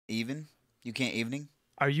even? You can't evening?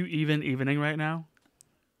 Are you evening right now?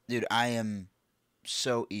 Dude, I am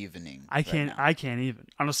so evening. I can't. I can't even.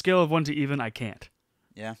 On a scale of 1 to even, I can't.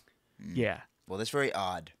 Yeah? Yeah. Well, that's very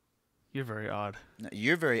odd. You're very odd. No,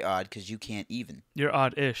 you're very odd because you can't even. You're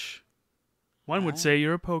odd-ish. One would say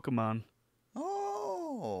you're a Pokemon.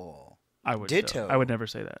 Oh. I would. Ditto. I would never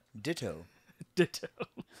say that. Ditto. Ditto.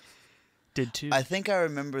 Did too. I think I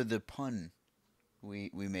remember the pun we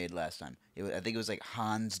made last time. I think it was like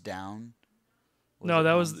Hans down. No,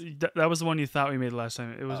 that was the one you thought we made last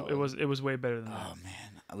time. It was way better than that. Oh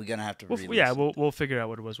man, are we gonna have to? We'll figure out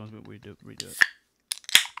what it was once we redo it.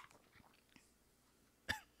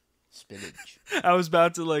 Spillage. I was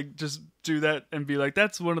about to just do that and be like,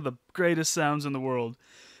 that's one of the greatest sounds in the world.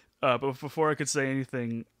 But before I could say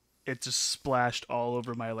anything, it just splashed all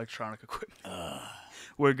over my electronic equipment.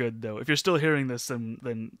 We're good though. If you're still hearing this,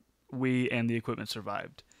 then we and the equipment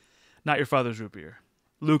survived. Not your father's root beer,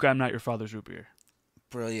 Luke. I'm not your father's root beer.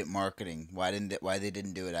 Brilliant marketing. Why they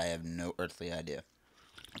didn't do it? I have no earthly idea.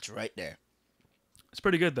 It's right there. It's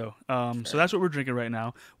pretty good though. So that's what we're drinking right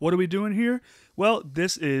now. What are we doing here? Well,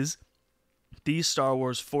 this is the Star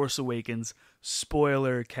Wars Force Awakens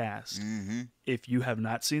spoiler cast. Mm-hmm. If you have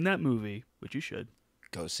not seen that movie, which you should,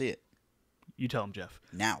 go see it. You tell him, Jeff.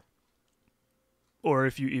 Now. Or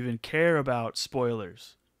if you even care about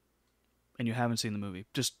spoilers and you haven't seen the movie,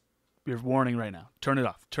 just your warning right now. Turn it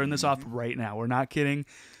off. Turn this off right now. We're not kidding.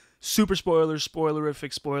 Super spoilers,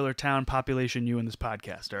 spoilerific, spoiler town, population you in this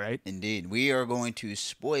podcast, all right? Indeed. We are going to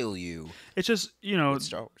spoil you. It's just,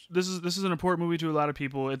 Star Wars. This is an important movie to a lot of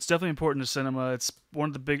people. It's definitely important to cinema. It's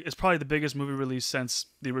it's probably the biggest movie release since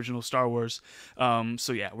the original Star Wars.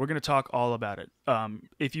 So yeah, we're going to talk all about it.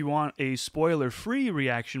 If you want a spoiler-free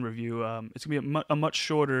reaction review, it's going to be a much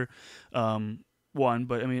shorter one,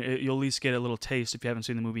 but I mean, you'll at least get a little taste. If you haven't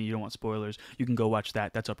seen the movie and you don't want spoilers, you can go watch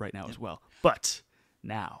that. That's up right now as well. But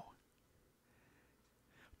now,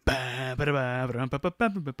 okay,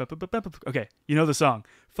 you know the song.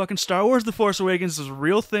 Fucking Star Wars The Force Awakens is a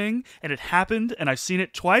real thing, and it happened, and I've seen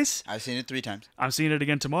it twice. I've seen it 3 times. I'm seeing it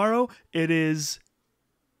again tomorrow. It is,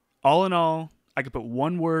 all in all, I could put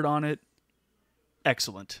one word on it: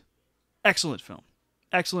 excellent. Excellent film.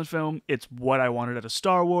 Excellent film. It's what I wanted out of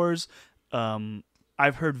Star Wars.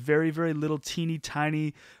 I've heard very, very little teeny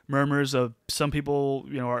tiny murmurs of some people,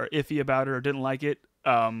 are iffy about it or didn't like it.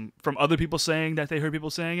 From other people saying that they heard people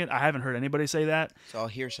saying it. I haven't heard anybody say that. It's all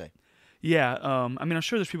hearsay. Yeah. I mean, I'm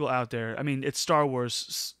sure there's people out there. I mean, it's Star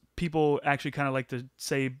Wars. People actually kind of like to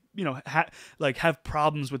say, have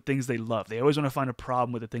problems with things they love. They always want to find a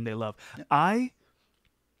problem with the thing they love. Yeah. I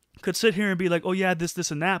could sit here and be like, oh yeah, this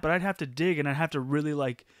and that, but I'd have to dig and I'd have to really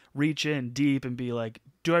reach in deep and be like,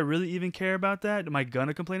 do I really even care about that? Am I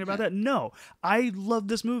gonna complain about that? No. I loved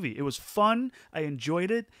this movie. It was fun. I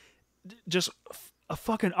enjoyed it. Just a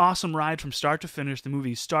fucking awesome ride from start to finish. The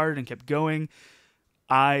movie started and kept going.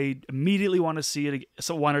 I immediately wanted to see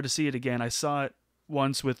it again. I saw it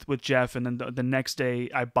once with Jeff, and then the next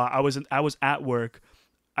day I was at work.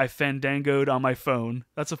 I fandangoed on my phone.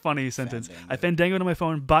 That's a funny sentence. I fandangoed on my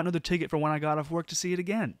phone, bought another ticket for when I got off work to see it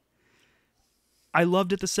again. I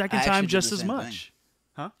loved it the second time just as much.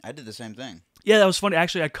 Huh? I did the same thing. Yeah, that was funny.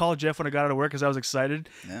 Actually, I called Jeff when I got out of work because I was excited.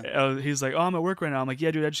 Yeah. He's like, oh, I'm at work right now. I'm like,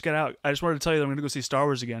 yeah, dude, I just got out. I just wanted to tell you that I'm going to go see Star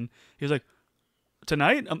Wars again. He was like,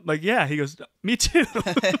 tonight? I'm like, yeah. He goes, me too.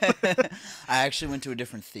 I actually went to a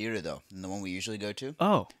different theater, though, than the one we usually go to.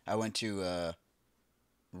 Oh. I went to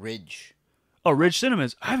Ridge. Oh, Ridge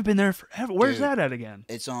Cinemas. I haven't been there forever. Where's that at again?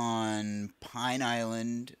 It's on Pine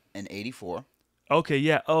Island and 84. Okay,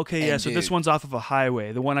 yeah. So dude, this one's off of a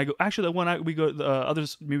highway. The one I go, actually, the other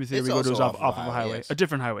movie theater we go to is off of a highway. Yes. A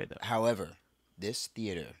different highway, though. However, this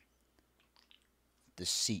theater, the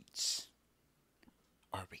seats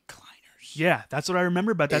are recliners. Yeah, that's what I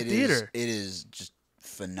remember about that theater. It is just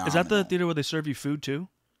phenomenal. Is that the theater where they serve you food too?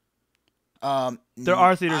 There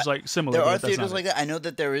are theaters similar. There are theaters like that. I know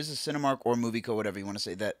that there is a Cinemark or Movieco, whatever you want to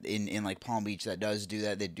say, that in like Palm Beach that does do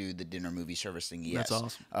that. They do the dinner movie service thing. Yes,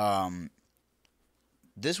 that's awesome.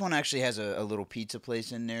 This one actually has a little pizza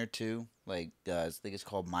place in there too. I think it's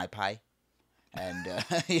called My Pie. And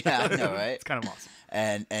yeah, I know, right? It's kind of awesome.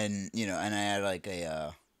 And and I had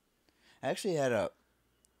I actually had a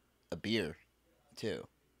beer too.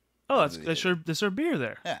 Oh, they serve beer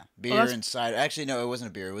there. Yeah, beer and cider. Actually, no, it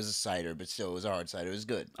wasn't a beer. It was a cider, but still, it was a hard cider. It was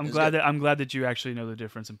good. I'm glad that you actually know the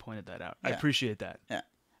difference and pointed that out. Yeah. I appreciate that. Yeah,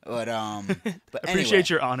 But but Appreciate anyway,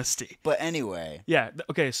 your honesty. But anyway, Yeah.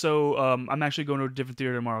 Okay. So I'm actually going to a different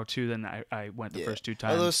theater tomorrow too than I went the first two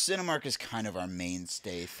times. Although Cinemark is kind of our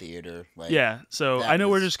mainstay theater. Like, yeah. So I know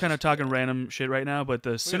we're just kind of talking good. random shit right now, but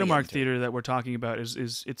the Cinemark theater that we're talking about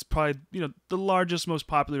is it's probably the largest, most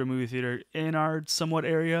popular movie theater in our somewhat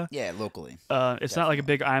area. Yeah, locally. It's not like a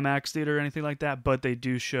big IMAX theater or anything like that, but they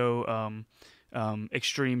do show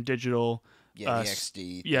extreme digital. Yeah, the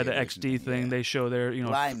XD. Yeah, the XD thing. Yeah. They show their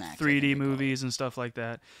 3D movies and stuff like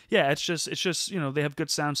that. Yeah, it's just they have good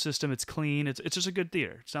sound system. It's clean. It's just a good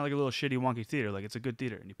theater. It's not like a little shitty wonky theater. Like it's a good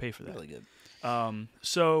theater and you pay for that. Really good.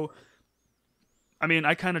 So, I mean,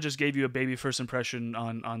 I kind of just gave you a baby first impression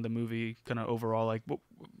on the movie, kind of overall. Like,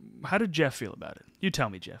 how did Jeff feel about it? You tell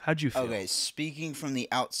me, Jeff. How'd you feel? Okay, speaking from the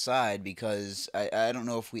outside, because I don't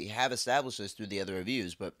know if we have established this through the other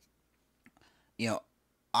reviews, but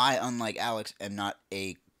I, unlike Alex, am not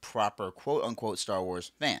a proper quote-unquote Star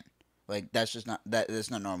Wars fan. Like, that's not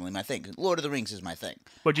normally my thing. Lord of the Rings is my thing.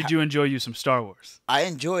 But did you enjoy you some Star Wars? I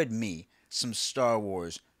enjoyed me some Star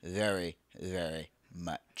Wars very, very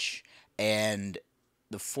much. And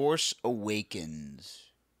The Force Awakens,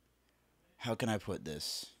 how can I put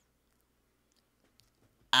this?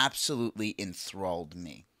 Absolutely enthralled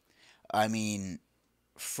me. I mean,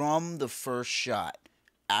 from the first shot,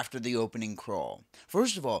 after the opening crawl.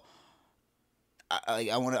 First of all,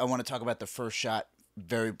 I want to talk about the first shot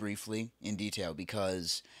very briefly in detail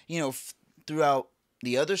because throughout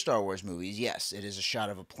the other Star Wars movies, yes, it is a shot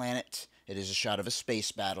of a planet, it is a shot of a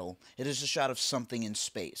space battle, it is a shot of something in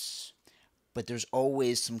space, but there's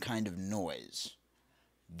always some kind of noise.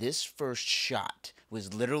 This first shot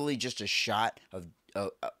was literally just a shot of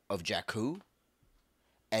Jakku,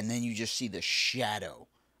 and then you just see the shadow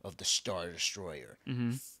of the Star Destroyer.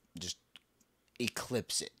 Just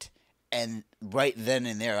eclipse it. And right then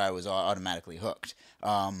and there, I was automatically hooked.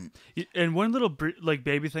 And one little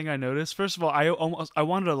baby thing I noticed. First of all, I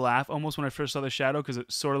wanted to laugh almost when I first saw the shadow because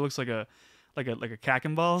it sort of looks like a cack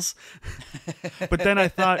and balls. but then I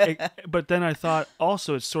thought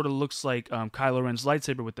also it sort of looks like Kylo Ren's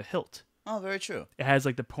lightsaber with the hilt. Oh, very true. It has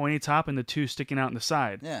like the pointy top and the two sticking out in the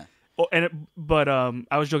side. Yeah. Oh, but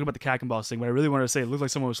I was joking about the cack and balls thing, but I really wanted to say it looked like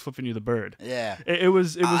someone was flipping you the bird. Yeah. It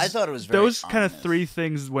was. I thought it was very those ominous. kind of three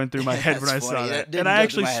things went through my head when I saw that, and I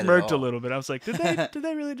actually smirked a little bit. I was like, did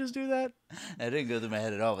they really just do that? That didn't go through my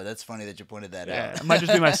head at all, but that's funny that you pointed that out. It might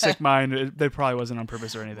just be my sick mind. They probably wasn't on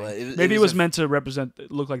purpose or anything. Maybe it was meant to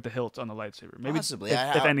look like the hilt on the lightsaber. Maybe possibly.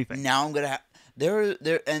 If anything. Now I'm gonna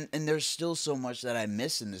there's still so much that I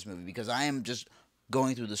miss in this movie because I am just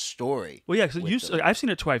going through the story. Well, yeah, because I've seen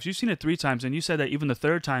it twice. You've seen it 3 times, and you said that even the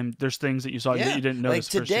third time, there's things that you saw that you didn't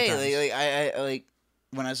notice. Like today, first 2 times. I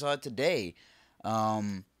when I saw it today,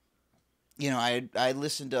 I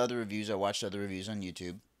listened to other reviews. I watched other reviews on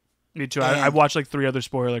YouTube. Me too. I watched like 3 other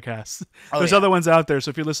spoiler casts. There's other ones out there,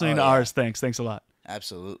 so if you're listening to ours, thanks a lot.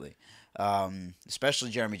 Absolutely.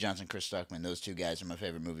 Especially Jeremy Johnson, Chris Stuckman. Those 2 guys are my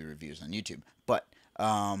favorite movie reviews on YouTube. But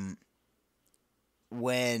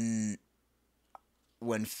when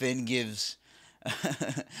Finn gives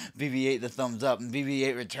BB-8 the thumbs up and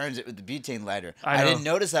BB-8 returns it with the butane lighter, I didn't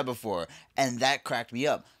notice that before, and that cracked me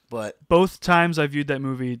up. But both times I viewed that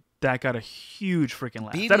movie, that got a huge freaking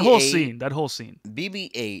laugh. That whole scene.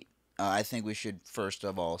 BB-8, I think we should first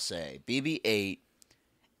of all say, BB-8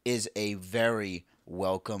 is a very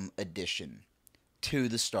welcome addition to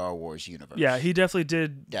the Star Wars universe. Yeah, he definitely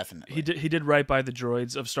did. Definitely. He did right by the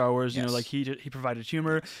droids of Star Wars. Yes. He provided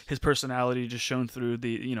humor. His personality just shone through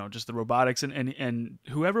the just the robotics and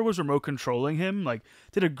whoever was remote controlling him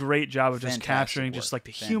did a great job of just capturing just like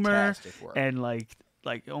the humor and like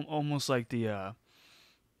almost like the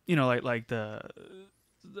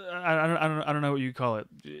I don't know what you call it.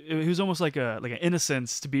 He was almost like an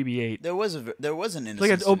innocence to BB-8. There was an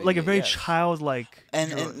innocence, like a very childlike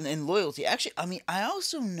and loyalty. Actually, I mean, I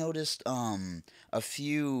also noticed a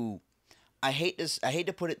few. I hate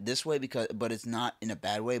to put it this way but it's not in a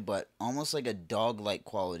bad way, but almost like a dog-like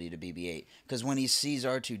quality to BB-8. Because when he sees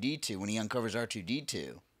R2-D2, when he uncovers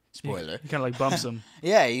R2-D2, spoiler, he kind of like bumps him.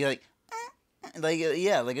 Yeah, he like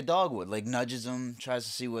a dog would, like nudges him, tries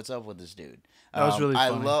to see what's up with this dude. That was really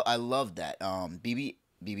funny. I love that.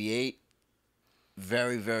 BB-8,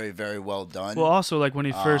 very, very, very well done. Well, also like when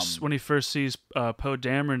he first sees Poe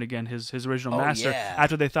Dameron again, his original master,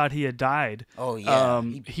 after they thought he had died. Oh yeah.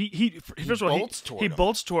 He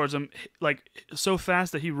bolts towards him like so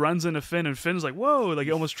fast that he runs into Finn, and Finn's like, whoa, like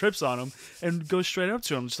he almost trips on him and goes straight up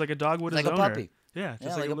to him, just like a dog would his owner. Like a puppy. Yeah,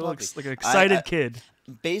 just like a little like an excited kid.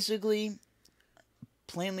 Basically,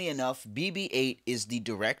 plainly enough, BB-8 is the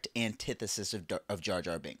direct antithesis of Jar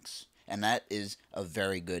Jar Binks. and that is a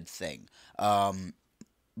very good thing.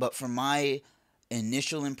 But from my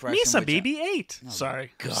initial impression, Misa BB-8. Oh,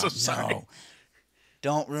 sorry, God, so sorry. no.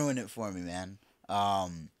 Don't ruin it for me, man.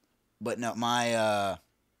 But no,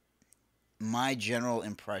 my general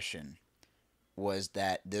impression was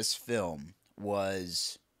that this film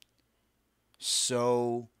was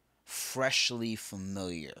so freshly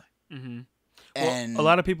familiar. Mm-hmm. And well, a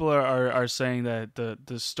lot of people are saying that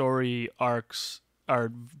the story arcs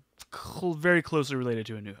are very closely related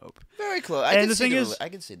to A New Hope. very close. And the thing is, I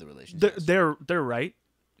can see the relation. they're right.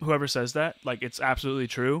 Whoever says that, like, it's absolutely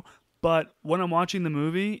true. But when I'm watching the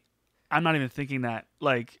movie, I'm not even thinking that.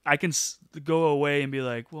 Like, I can go away and be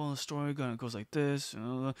like, well, the story goes like this,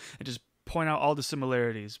 and just point out all the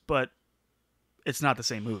similarities. But it's not the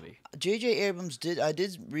same movie. J.J. Abrams I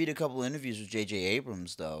did read a couple interviews with J.J.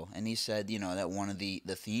 Abrams, though, and he said, that one of the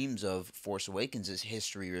themes of Force Awakens is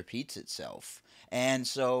history repeats itself. And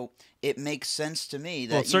so it makes sense to me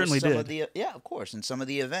that it certainly some did. of the of course, and some of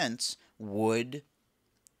the events would,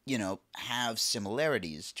 have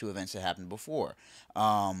similarities to events that happened before.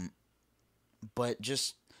 But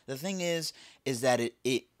just the thing is that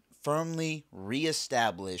it firmly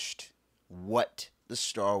reestablished what the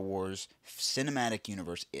Star Wars cinematic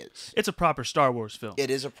universe is. It's a proper Star Wars film. It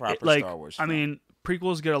is a proper Star Wars film. I mean,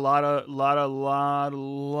 prequels get a lot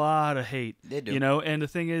of hate. They do. And the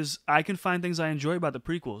thing is, I can find things I enjoy about the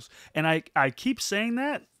prequels. And I keep saying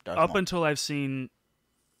that until I've seen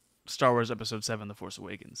Star Wars Episode 7, The Force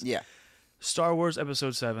Awakens. Yeah. Star Wars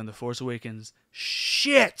Episode 7, The Force Awakens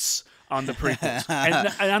shits on the prequels.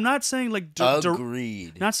 and I'm not saying like...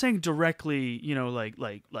 Agreed. Not saying directly,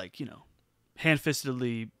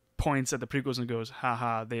 hand-fistedly points at the prequels and goes,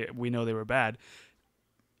 haha, we know they were bad.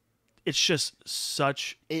 It's just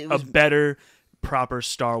such a better, proper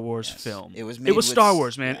Star Wars film. It was Star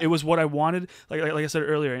Wars, man. Yeah. It was what I wanted, like I said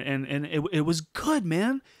earlier, and it was good,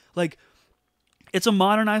 man. Like, it's a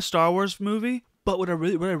modernized Star Wars movie, but what I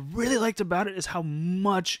really liked about it is how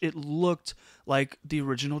much it looked like the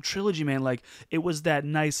original trilogy, man. Like, it was that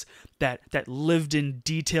nice, that lived in,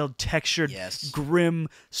 detailed, textured, grim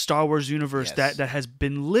Star Wars universe that has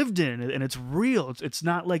been lived in, and it's real. It's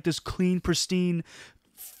not like this clean, pristine,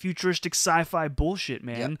 futuristic sci-fi bullshit,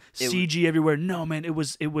 man. Yep. CG everywhere. No, man, it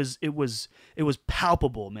was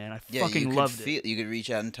palpable, man. I fucking loved it. You could reach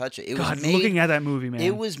out and touch it. Looking at that movie, man.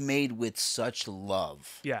 It was made with such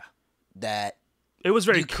love. Yeah. That it was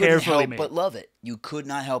very carefully made. But love it. You could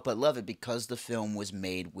not help but love it because the film was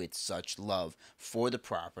made with such love for the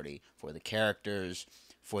property, for the characters,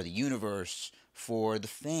 for the universe, for the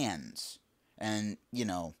fans. And,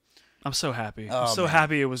 I'm so happy. Oh, I'm so man.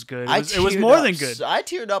 happy it was good. It was more than good. I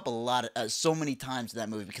teared up so many times in that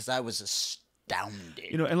movie because I was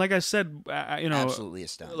astounded. And like I said, absolutely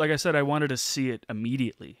astounded. Like I said, I wanted to see it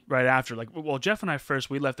immediately, right after. Like, well, Jeff and I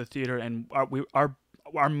we left the theater, and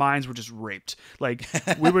our minds were just raped. Like,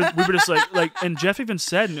 we were just like, and Jeff even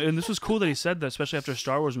said, and this was cool that he said that, especially after a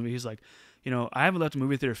Star Wars movie. He's like, I haven't left a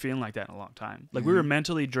movie theater feeling like that in a long time. Like, we were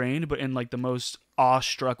mentally drained, but in like the most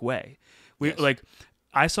awestruck way.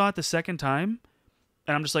 I saw it the second time,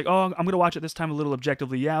 and I'm just like, oh, I'm going to watch it this time a little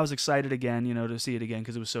objectively. Yeah, I was excited again, to see it again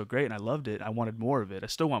because it was so great, and I loved it. I wanted more of it. I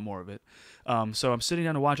still want more of it. So I'm sitting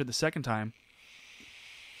down to watch it the second time.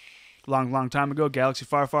 Long time ago, galaxy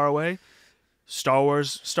far, far away. Star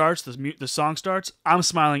Wars starts, the song starts. I'm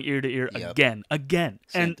smiling ear to ear again.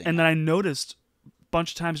 And then I noticed a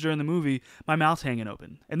bunch of times during the movie, my mouth hanging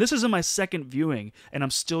open. And this is in my second viewing, and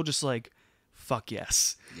I'm still just like, fuck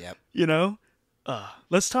yes. Yep.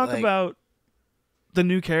 Let's talk about the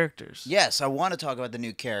new characters. Yes, I want to talk about the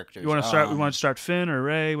new characters. You want to start? We want to start Finn or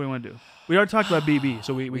Rey? What do you want to do? We already talked about BB,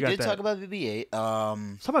 so we got that. We did talk about BB-8.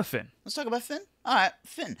 Let's talk about Finn. Let's talk about Finn. All right,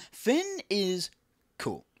 Finn. Finn is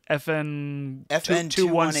cool. FN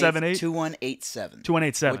 2178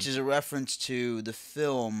 2187, which is a reference to the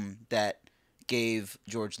film that gave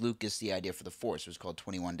George Lucas the idea for the Force. It was called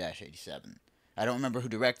 21-87. I don't remember who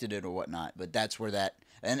directed it or whatnot, but that's where that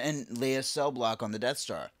and Leia's cell block on the Death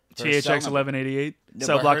Star. THX 1188.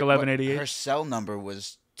 Cell block 1188. Her cell number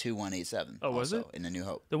was 2187. Oh, was it? In A New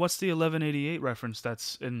Hope. Then what's the 1188 reference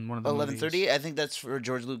that's in one of the 1138? I think that's for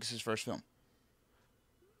George Lucas's first film.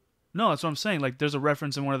 No, that's what I'm saying. Like, there's a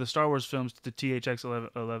reference in one of the Star Wars films to the THX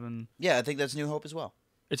 11. Yeah, I think that's New Hope as well.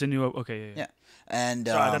 It's a New Hope. Okay, yeah. And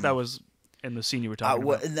so I thought that was in the scene you were talking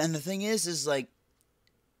about. And the thing is like,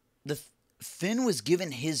 Finn was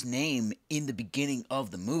given his name in the beginning of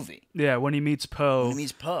the movie. Yeah, when he meets Poe.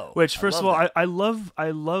 Which, first of all, I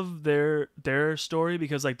love their story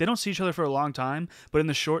because, like, they don't see each other for a long time, but in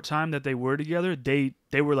the short time that they were together, they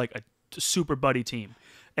were like a super buddy team.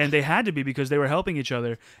 and they had to be because they were helping each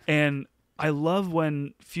other. And I love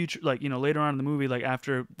when future, like, later on in the movie, like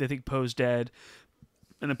after they think Poe's dead,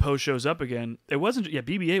 and then Poe shows up again. It wasn't,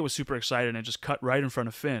 BB-8 was super excited and it just cut right in front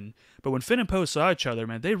of Finn. But when Finn and Poe saw each other,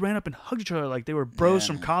 man, they ran up and hugged each other like they were bros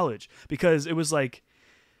from college, because it was like,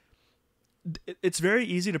 it's very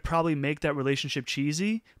easy to probably make that relationship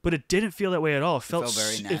cheesy, but it didn't feel that way at all. It felt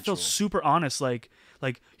very natural. It felt super honest, like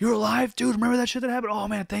you're alive, dude. Remember that shit that happened? Oh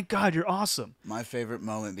man, thank God, you're awesome. My favorite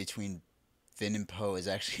moment between Finn and Poe is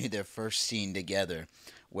actually their first scene together,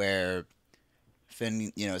 where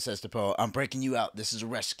Finn, says to Poe, "I'm breaking you out. This is a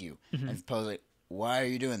rescue." Mm-hmm. And Poe's like, "Why are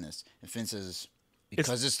you doing this?" And Finn says,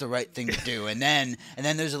 "Because it's the right thing to do." And then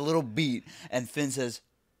there's a little beat, and Finn says,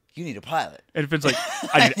 "You need a pilot." And Finn's like,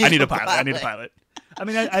 I need a pilot. I need a pilot. I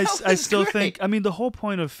mean, I still think, the whole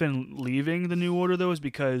point of Finn leaving the New Order, though, is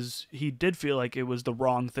because he did feel like it was the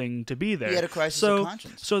wrong thing to be there. He had a crisis of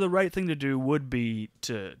conscience. So the right thing to do would be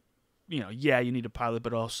to, you need a pilot,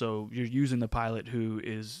 but also you're using the pilot who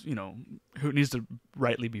is, who needs to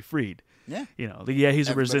rightly be freed. Yeah. He's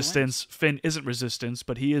a resistance. Wins. Finn isn't resistance,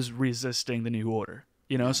 but he is resisting the New Order.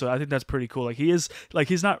 So I think that's pretty cool. Like, he is,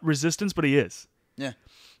 he's not resistance, but he is. Yeah.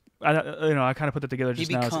 I kind of put that together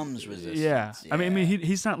just now. He becomes resistance. Yeah. I mean,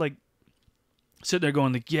 he's not like sitting there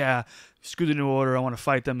going like, yeah, screw the New Order, I want to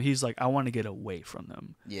fight them. He's like, I want to get away from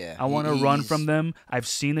them. Yeah. I want to run from them. I've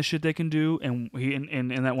seen the shit they can do, and he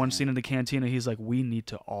in that one scene in the cantina, he's like, we need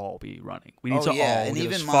to all be running. We need to all get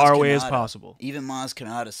as far away as possible. Even Maz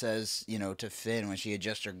Kanata says, to Finn when she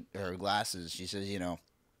adjusts her glasses, she says,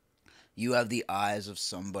 you have the eyes of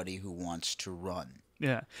somebody who wants to run.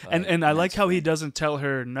 Yeah, and I like how he doesn't tell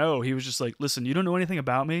her no. He was just like, listen, you don't know anything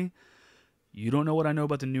about me. You don't know what I know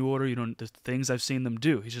about the New Order. You don't the things I've seen them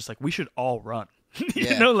do. He's just like, we should all run.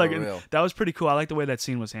 That was pretty cool. I like the way that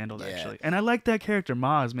scene was handled, actually. And I like that character,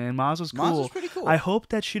 Maz, man. Maz was cool. Maz was pretty cool. I hope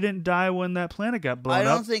that she didn't die when that planet got blown up. I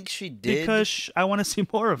don't think she did. Because I want to see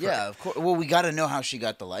more of her. Yeah, of course. Well, we got to know how she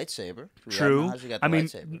got the lightsaber. True.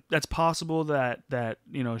 That's possible that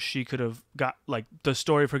she could have got, like, the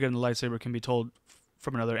story of her getting the lightsaber can be told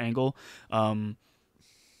from another angle.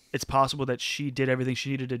 It's possible that she did everything she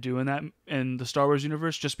needed to do in the Star Wars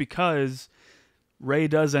universe, just because Rey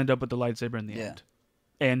does end up with the lightsaber in the end,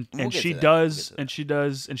 and she does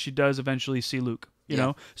eventually see Luke. You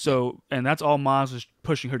know, so and that's all Maz was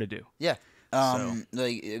pushing her to do. Yeah.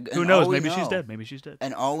 Who knows? Maybe she's dead. Maybe she's dead.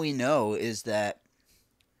 And all we know is that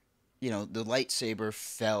the lightsaber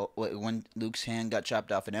fell when Luke's hand got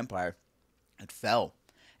chopped off in Empire. It fell,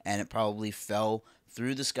 and it probably fell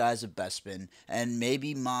through the skies of Bespin, and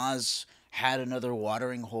maybe Maz had another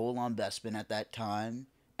watering hole on Bespin at that time,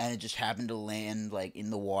 and it just happened to land like in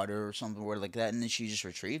the water or something like that, and then she just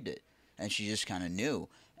retrieved it, and she just kind of knew.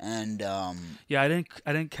 And I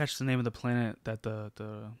didn't catch the name of the planet that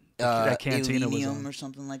that cantina was on. Or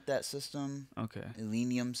something like that system. Okay.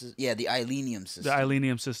 Elenium. Yeah, the Ilenium system. The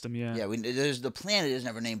Ilenium system. Yeah. Yeah. The planet is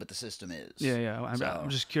never named, but the system is. Yeah. I'm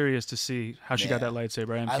just curious to see how she got that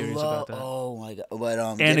lightsaber. I am curious about that. Oh my god! But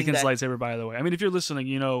Anakin's lightsaber, by the way. I mean, if you're listening,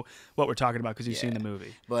 you know what we're talking about because you've seen the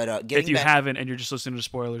movie. But if you haven't and you're just listening to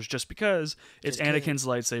spoilers, just because it's Anakin's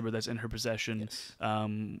lightsaber that's in her possession. Yes.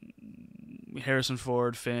 Harrison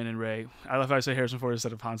Ford, Finn, and Rey. I love how I say Harrison Ford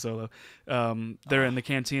instead of Han Solo. They're in the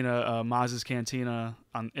cantina, Maz's cantina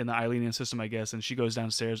in the Ilenium system, I guess, and she goes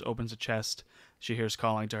downstairs, opens a chest. She hears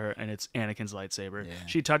calling to her, and it's Anakin's lightsaber. Yeah.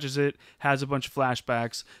 She touches it, has a bunch of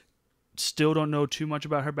flashbacks. Still don't know too much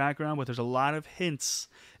about her background, but there's a lot of hints.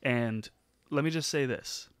 And let me just say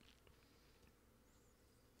this.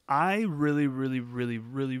 I really, really, really,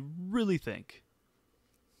 really, really think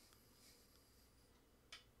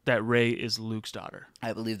that Rey is Luke's daughter.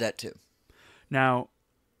 I believe that too. Now,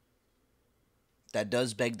 that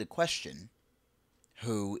does beg the question: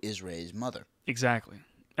 who is Rey's mother? Exactly,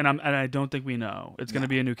 and I don't think we know. It's going to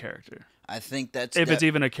be a new character. I think that's it's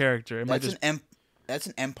even a character. That's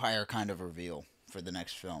an Empire kind of reveal for the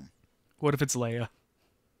next film. What if it's Leia?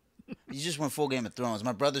 You just went full Game of Thrones.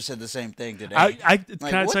 My brother said the same thing today. Can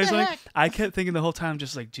I tell you something? I kept thinking the whole time,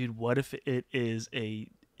 just like, dude, what if it is a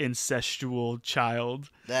incestual child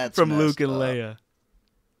from Luke and Leia?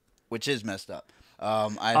 Which is messed up.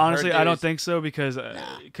 Honestly, I don't think so because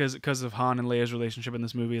of Han and Leia's relationship in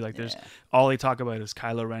this movie. Like, there's all they talk about is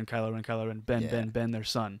Kylo Ren, Ben, their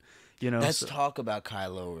son. Let's talk about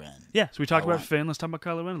Kylo Ren. Yeah, so we talked about Finn. Let's talk about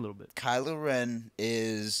Kylo Ren a little bit. Kylo Ren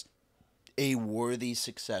is a worthy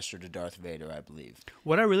successor to Darth Vader, I believe.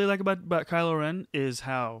 What I really like about Kylo Ren is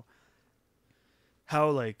how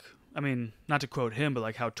like, I mean, not to quote him, but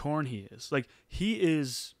like how torn he is. Like, he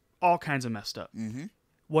is all kinds of messed up. Mm-hmm.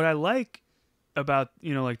 What I like about,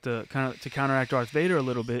 like the kind of to counteract Darth Vader a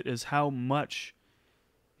little bit is how much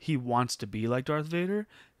he wants to be like Darth Vader.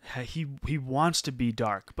 He wants to be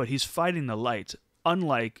dark, but he's fighting the light.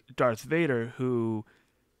 Unlike Darth Vader, who,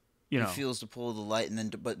 he feels the pull of the light, and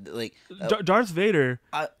then Darth Vader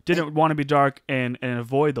didn't want to be dark and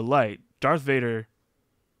avoid the light. Darth Vader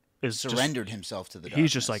is surrendered himself to the darkness.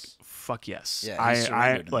 He's just like, fuck yes.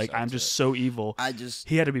 Yeah, I'm just so evil.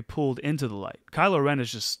 He had to be pulled into the light. Kylo Ren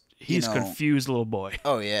is just he's confused little boy.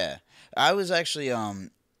 Oh yeah. I was actually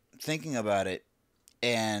thinking about it,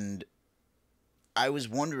 and I was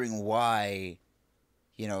wondering why,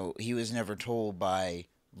 he was never told by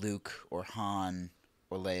Luke or Han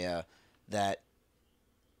or Leia that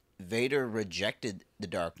Vader rejected the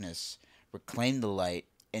darkness, reclaimed the light,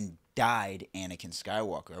 and died Anakin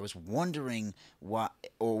Skywalker. I was wondering why,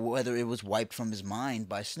 or whether it was wiped from his mind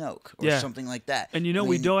by Snoke or something like that. And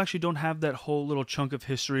we don't have that whole little chunk of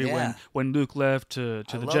history when Luke left to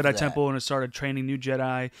the Jedi Temple and started training new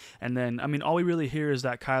Jedi. And then, all we really hear is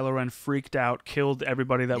that Kylo Ren freaked out, killed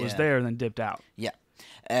everybody that was there, and then dipped out. Yeah.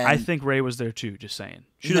 And I think Rey was there too, just saying.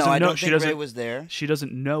 I don't think Rey was there. She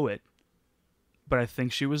doesn't know it, but I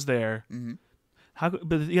think she was there. Mm-hmm.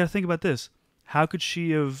 But you got to think about this. How could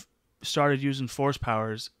she have started using Force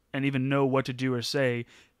powers and even know what to do or say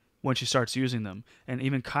when she starts using them? And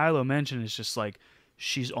even Kylo mentioned it's just like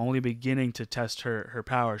she's only beginning to test her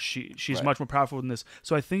power. She's much more powerful than this.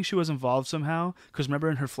 So I think she was involved somehow, because remember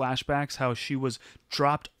in her flashbacks how she was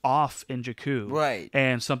dropped off in Jakku,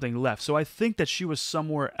 and something left. So I think that she was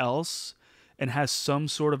somewhere else and has some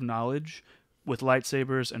sort of knowledge with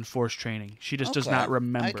lightsabers and Force training. She just does not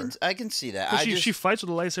remember. I can see that. She fights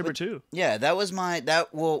with a lightsaber too. Yeah, that was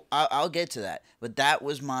I'll get to that. But that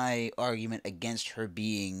was my argument against her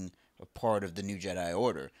being a part of the New Jedi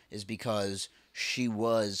Order, is because she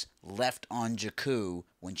was left on Jakku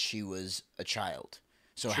when she was a child.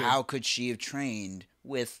 So how could she have trained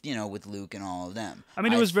with Luke and all of them?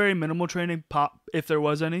 It was very minimal training, if there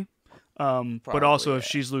was any. But also, if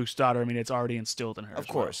she's Luke's daughter, it's already instilled in her. Of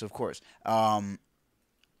course.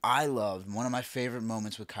 I loved one of my favorite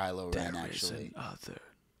moments with Kylo Ren, actually. Other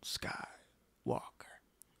Skywalker.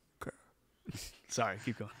 Sorry,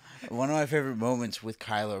 keep going. One of my favorite moments with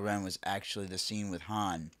Kylo Ren was actually the scene with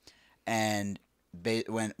Han, and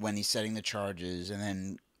when he's setting the charges, and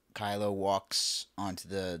then Kylo walks onto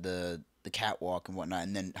the catwalk and whatnot,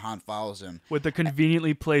 and then Han follows him with the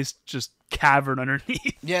conveniently placed just cavern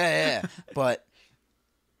underneath. Yeah. But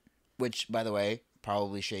which, by the way,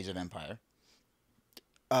 probably shades of Empire.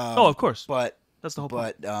 Of course. But that's the whole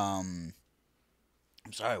point. But I'm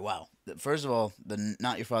sorry. Wow. First of all, the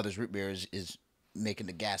Not Your Father's root beer is making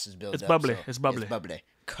the gases build up. Bubbly. So it's bubbly. It's bubbly.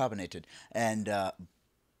 Carbonated. And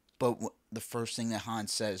but the first thing that Han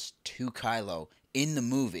says to Kylo in the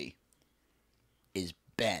movie is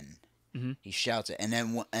Ben. Mm-hmm. He shouts it, and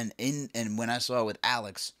then when I saw it with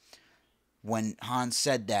Alex, when Han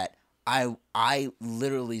said that, I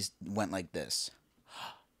literally went like this.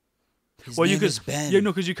 His name is Ben. Yeah,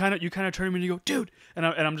 no, because you kind of turned to me and you go, dude, and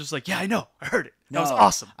I'm just like, yeah, I know, I heard it. That was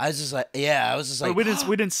awesome. I was just like, we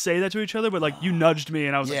didn't say that to each other, but like you nudged me,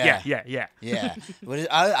 and I was like, yeah.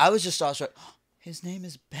 But I was just starstruck. His name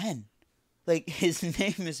is Ben. Like, his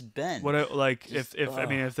name is Ben.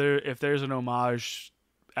 If there's an homage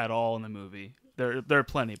at all in the movie, there are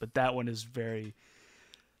plenty, but that one is very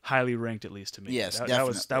highly ranked, at least to me. Yes,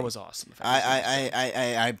 definitely. That was awesome.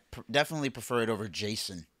 I definitely prefer it over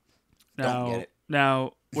Jason. Don't get it.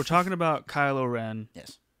 Now we're talking about Kylo Ren.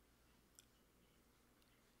 Yes.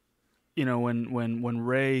 When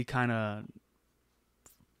Rey kind of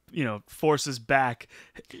forces back,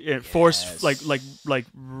 just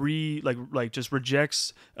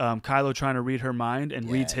rejects Kylo trying to read her mind and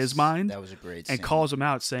reads his mind. That was a great scene. And calls him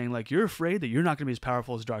out, saying like, you're afraid that you're not going to be as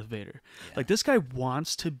powerful as Darth Vader. Yeah. Like, this guy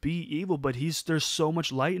wants to be evil, but there's so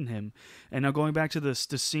much light in him. And now going back to the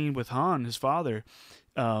scene with Han, his father,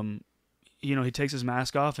 he takes his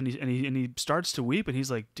mask off and he starts to weep, and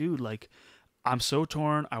he's like, dude, like, I'm so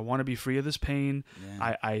torn. I want to be free of this pain.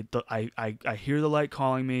 Yeah. I hear the light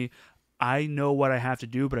calling me. I know what I have to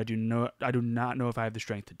do, but I do not know if I have the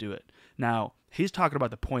strength to do it. Now, he's talking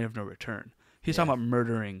about the point of no return. He's talking about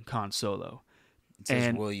murdering Han Solo. It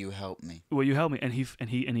says, will you help me? Will you help me? And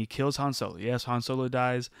he kills Han Solo. Yes, Han Solo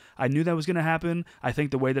dies. I knew that was going to happen. I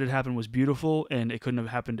think the way that it happened was beautiful, and it couldn't have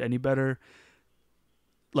happened any better.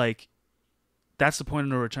 Like, that's the point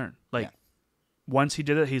of no return. Like, once he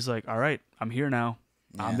did it, he's like, all right, I'm here now.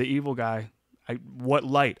 Yeah. I'm the evil guy. What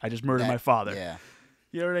light? I just murdered my father. Yeah.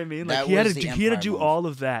 You know what I mean? Like, he had to do all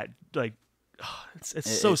of that. Like, it's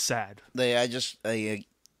so sad.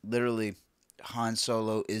 Literally, Han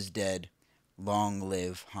Solo is dead. long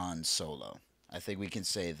live Han Solo. I think we can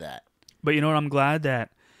say that. But you know what? I'm glad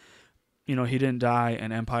that, he didn't die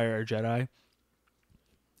in Empire or Jedi.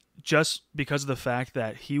 Just because of the fact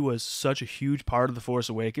that he was such a huge part of The Force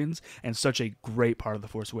Awakens and such a great part of The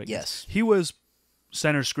Force Awakens. Yes. He was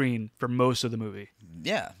center screen for most of the movie.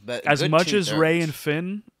 Yeah, but as much as 2/3. Rey and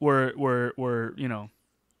Finn were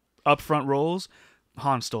upfront roles,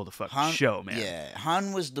 Han stole the fucking show, man. Yeah,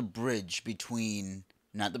 Han was the bridge between,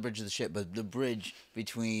 not the bridge of the ship, but the bridge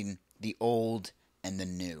between the old and the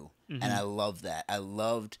new. Mm-hmm. And I love that. I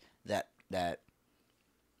loved that I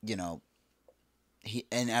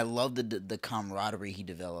love the camaraderie he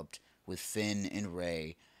developed with Finn and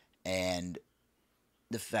Rey, and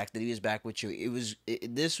the fact that he was back with Chewie.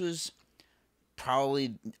 This was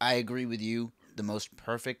probably, I agree with you, the most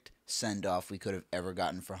perfect send off we could have ever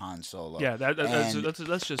gotten for Han Solo. Yeah,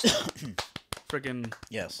 that's just freaking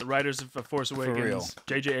yes. The writers of Force Awakens,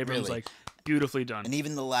 J.J. Abrams, Really. beautifully done. And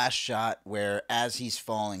even the last shot where, as he's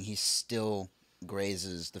falling, he still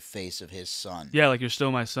grazes the face of his son. Yeah, like, you're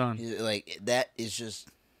still my son. That is just.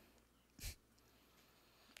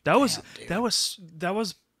 That was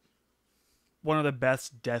one of the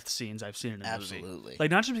best death scenes I've seen in a movie. Absolutely. Like,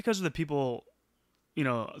 not just because of the people,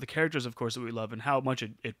 the characters, of course, that we love, and how much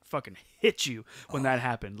it fucking hit you when that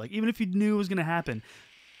happened. Like, even if you knew it was gonna happen,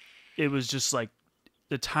 it was just like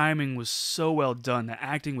the timing was so well done, the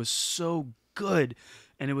acting was so good,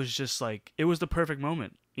 and it was just like, it was the perfect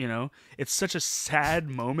moment. It's such a sad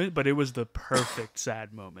moment, but it was the perfect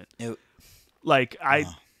sad moment.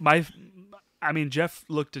 Jeff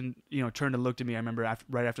looked and turned and looked at me. I remember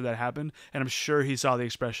right after that happened, and I'm sure he saw the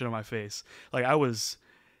expression on my face. Like, I was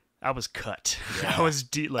cut. Yeah. I was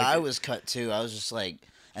deep. Like, I was cut too. I was just like,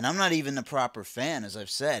 and I'm not even a proper fan, as I've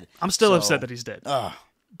said. I'm still upset that he's dead. Ugh.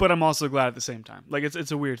 But I'm also glad at the same time. Like,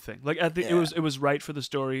 it's a weird thing. Like, it was right for the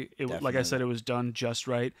story. Like I said, it was done just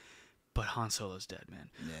right. But Han Solo's dead, man.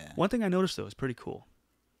 Yeah. One thing I noticed, though, is pretty cool.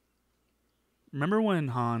 Remember when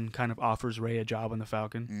Han kind of offers Rey a job on the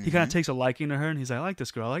Falcon? Mm-hmm. He kind of takes a liking to her, and he's like, I like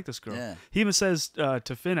this girl, I like this girl. Yeah. He even says to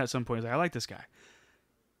Finn at some point, he's like, I like this guy.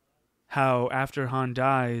 How after Han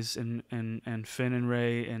dies, and Finn and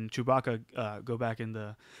Rey and Chewbacca go back in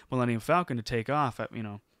the Millennium Falcon to take off,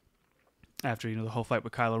 after the whole fight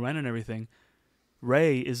with Kylo Ren and everything,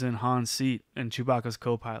 Rey is in Han's seat and Chewbacca's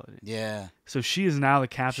co-piloting. Yeah. So she is now the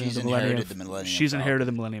captain of the Millennium. She's inherited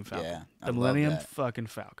the Millennium Falcon. Yeah, the Millennium fucking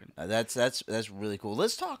Falcon. That's really cool.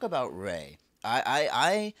 Let's talk about Rey.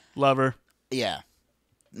 I love her. Yeah,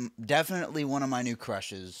 definitely one of my new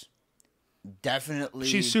crushes. Definitely,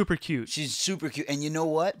 she's super cute. She's super cute, and you know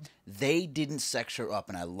what? They didn't sex her up,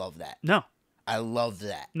 and I love that. No, I love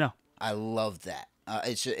that. No, I love that.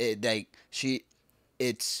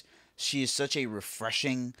 She is such a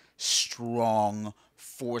refreshing, strong,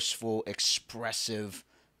 forceful, expressive,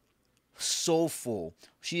 soulful.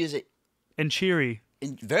 She is and cheery.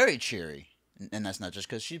 Very cheery. And that's not just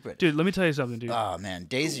because she's British. Dude, let me tell you something, dude. Oh, man.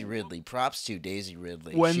 Daisy Ridley. Props to Daisy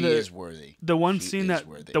Ridley. She is worthy. The one scene that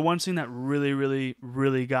really, really,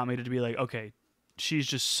 really got me to be like, okay, she's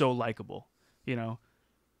just so likable,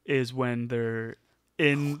 is when they're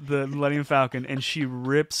in the Millennium Falcon and she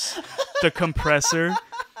rips the compressor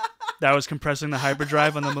that was compressing the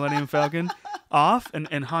hyperdrive on the Millennium Falcon off, and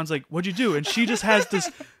Han's like, what'd you do? And she just has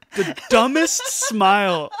the dumbest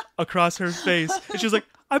smile across her face, and she's like,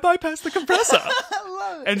 I bypassed the compressor. I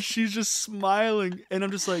love it. And she's just smiling, and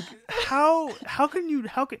I'm just like, how can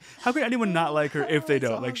anyone not like her if they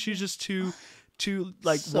don't? Awesome. Like, she's just too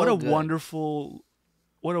like, so what a good. wonderful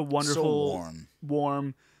so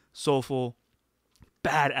warm, soulful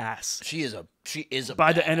badass. She is a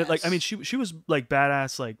by badass. The end of, like, I mean, she was like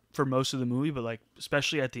badass like for most of the movie, but like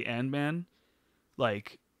especially at the end, man,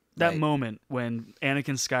 like that moment when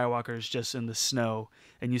Anakin Skywalker is just in the snow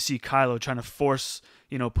and you see Kylo trying to force,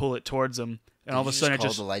 pull it towards him, and all of a sudden it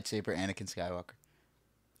just the lightsaber Anakin Skywalker.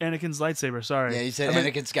 Anakin's lightsaber, sorry. Yeah, you said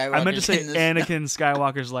Anakin Skywalker. I meant to say Anakin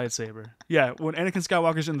Skywalker's lightsaber. Yeah, when Anakin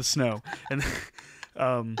Skywalker's in the snow, and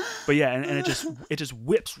but yeah, and it just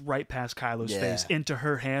whips right past Kylo's face into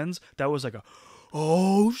her hands. That was like a,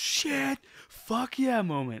 oh shit, fuck yeah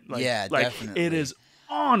moment. Like, yeah, like definitely. It is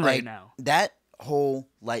on right now. That whole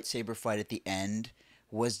lightsaber fight at the end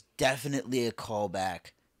was definitely a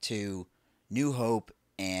callback to New Hope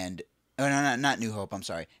and not New Hope. I'm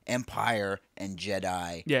sorry, Empire and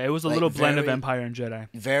Jedi. Yeah, it was a little blend of Empire and Jedi.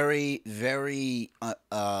 Very, very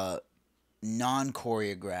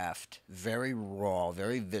non-choreographed, very raw,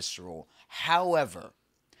 very visceral. However,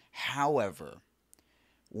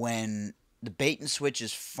 when the bait and switch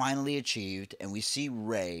is finally achieved and we see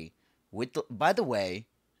Rey with by the way,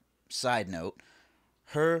 side note,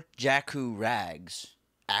 her Jakku rags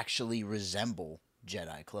actually resemble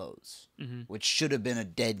Jedi clothes, which should have been a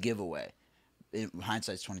dead giveaway.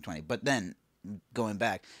 Hindsight's 2020. But then, going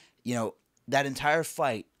back, that entire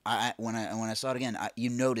fight, when I saw it again, you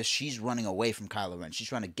notice she's running away from Kylo Ren. She's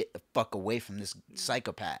trying to get the fuck away from this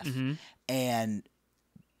psychopath. And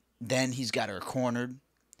then he's got her cornered.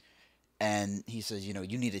 And he says, you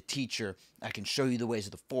need a teacher. I can show you the ways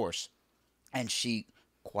of the Force. And she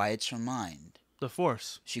quiets her mind. The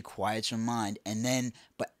Force. She quiets her mind. And then,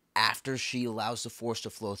 but after she allows the Force to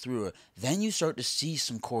flow through her, then you start to see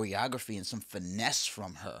some choreography and some finesse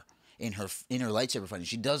from her in her lightsaber fighting.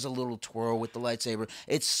 She does a little twirl with the lightsaber.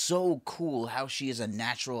 It's so cool how she is a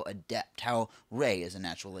natural adept, how Rey is a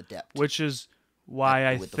natural adept. Which is why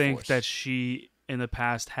I think that she, in the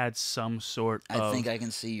past, had some sort of... I think I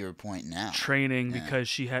can see your point now. Training, because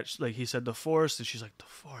she had, like he said, the Force, and she's like, the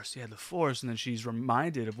Force, the Force, and then she's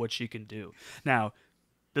reminded of what she can do. Now,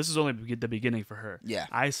 this is only the beginning for her. Yeah.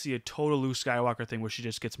 I see a total Luke Skywalker thing where she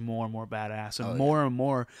just gets more and more badass and more and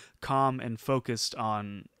more calm and focused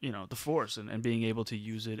on, the Force and being able to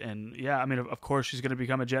use it. And of course she's going to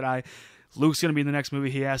become a Jedi. Luke's going to be in the next movie.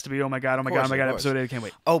 He has to be. Oh my God, episode 8. I can't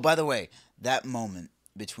wait. Oh, by the way, that moment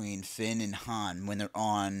between Finn and Han when they're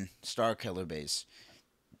on Starkiller Base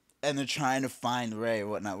and they're trying to find Rey or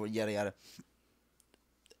whatnot, yada yada.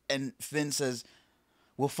 And Finn says,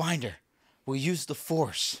 "We'll find her. We'll use the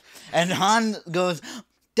Force." And Han goes,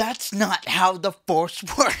 "That's not how the Force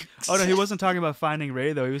works." Oh, no, he wasn't talking about finding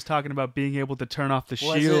Rey, though. He was talking about being able to turn off the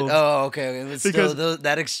Was shield. it? Oh, okay. It was still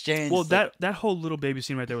that exchange. Well, that whole little baby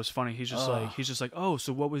scene right there was funny. He's just like, "Oh,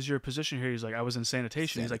 so what was your position here?" He's like, "I was in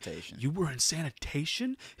sanitation." He's like, "You were in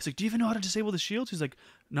sanitation?" He's like, "Do you even know how to disable the shields?" He's like,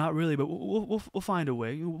 "Not really, but we'll find a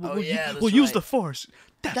way. We'll use the Force."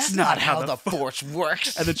 That's not how the Force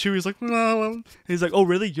works. And then Chewie's like, "No." He's like, "Oh,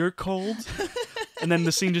 really? You're cold?" And then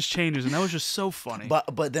the scene just changes, and that was just so funny.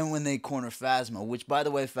 But then when they corner Phasma, which, by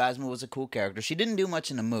the way, Phasma was a cool character. She didn't do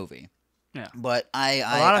much in the movie. Yeah. But a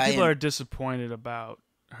lot of people are disappointed about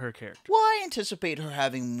her character. Well, I anticipate her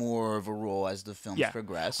having more of a role as the films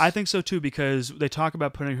progress. I think so too, because they talk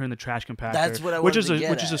about putting her in the trash compactor. That's what I wanted to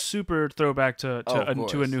get which is a super throwback to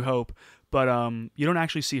A New Hope. But you don't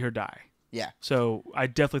actually see her die. Yeah. So I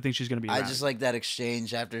definitely think she's going to be around. I just like that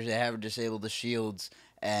exchange after they have her disable the shields,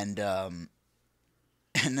 and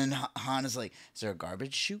then Han is like, "Is there a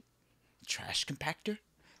garbage chute? Trash compactor?"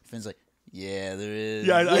 Finn's like, "Yeah, there is."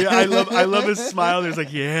 Yeah, I love his smile. There's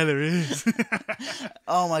like, "Yeah, there is."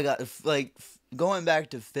 Oh my God! Like going back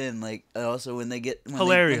to Finn, like also when they get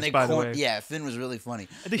hilarious, by the way. Yeah, Finn was really funny.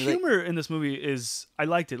 The humor in this movie is, I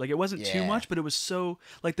liked it. Like, it wasn't too much, but it was so,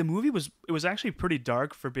 like, the movie was actually pretty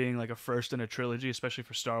dark for being like a first in a trilogy, especially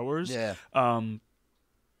for Star Wars. Yeah.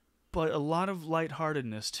 But a lot of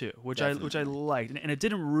lightheartedness too, which I liked, and it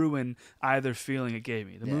didn't ruin either feeling it gave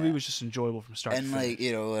me. The movie was just enjoyable from start to finish.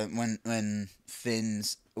 And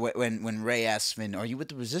when Rey asks Finn, "Are you with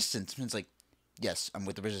the Resistance?" Finn's like, "Yes, I'm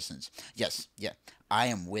with the Resistance. Yes, yeah, I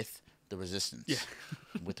am with the Resistance. Yeah,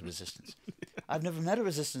 with the Resistance. I've never met a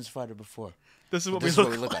Resistance fighter before. This is what we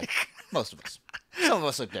look like. Most of us. Some of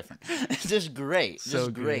us look different. It's just great. So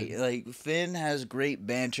just great. good. Like Finn has great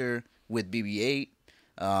banter with BB-8.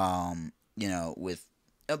 With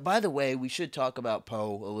by the way, we should talk about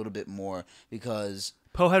Poe a little bit more because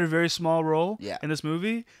Poe had a very small role Yeah. in this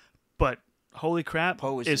movie, but holy crap,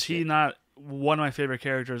 Poe is is the he shit. not one of my favorite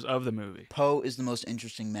characters of the movie? Poe is the most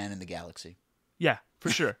interesting man in the galaxy. Yeah,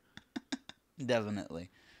 for sure.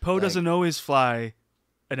 Definitely. Poe doesn't always fly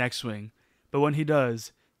an X-wing, but when he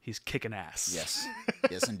does, he's kicking ass. Yes.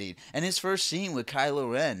 Yes, indeed. And his first scene with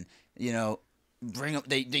Kylo Ren, bring up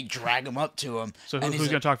they drag him up to him. So and who's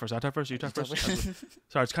going to talk first? I talk first? You talk first?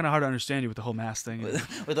 Sorry, it's kind of hard to understand you with the whole mask thing.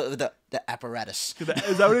 with the apparatus.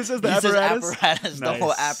 Is that what it says? The He says apparatus? apparatus, the whole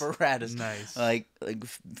Nice. apparatus. Nice. Like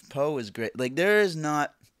Poe is great. Like there is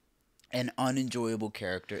not an unenjoyable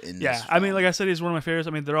character in this. Yeah, I mean, like I said, he's one of my favorites.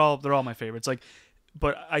 I mean, they're all my favorites. Like,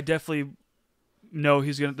 but I definitely know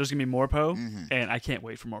there's gonna be more Poe, and I can't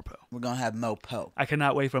wait for more Poe. We're gonna have Mo Poe. I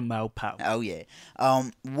cannot wait for Mo Poe. Oh yeah.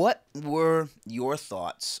 What were your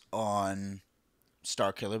thoughts on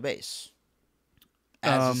Starkiller Base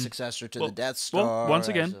as a successor to the Death Star? Well,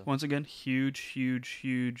 once again,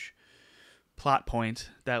 huge plot point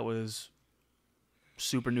that was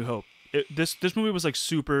super New Hope. This movie was like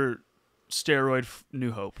super steroid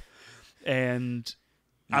New Hope, and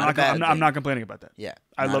I'm not complaining about that. Yeah,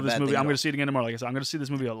 I not love a this bad movie. thing I'm at going all. to see it again tomorrow. Like I said, I'm going to see this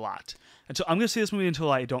movie a lot. I'm going to see this movie until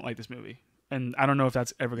I don't like this movie, and I don't know if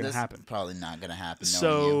that's ever going to happen. Probably not going to happen.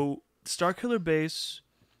 So, Starkiller Base,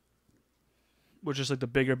 which is like the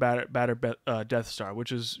bigger, badder Death Star,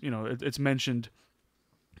 which is it's mentioned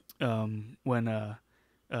when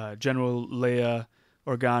General Leia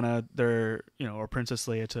Organa, or Princess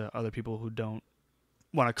Leia to other people who don't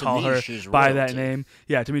want to call her by that name.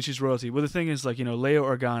 Yeah, to me she's royalty. Well, the thing is, like, Leia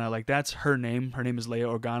Organa, like, that's her name. Her name is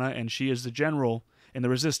Leia Organa, and she is the general in the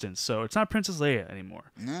Resistance. So it's not Princess Leia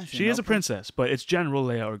anymore. No, she is a princess, but it's General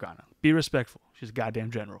Leia Organa. Be respectful. She's a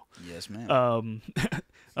goddamn general. Yes, ma'am.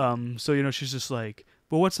 So she's just like,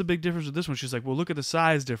 well, what's the big difference with this one? She's like, well, look at the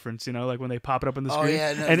size difference, like when they pop it up on the screen.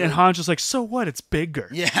 Yeah, no, and Han's just like, so what? It's bigger.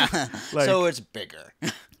 Yeah, like, so it's bigger.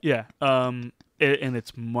 Yeah, and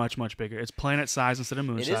it's much, much bigger. It's planet size instead of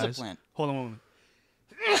moon size. It is a planet. Hold on one moment.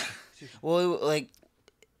 Well, like,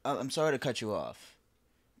 I'm sorry to cut you off,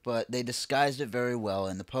 but they disguised it very well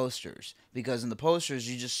in the posters, because in the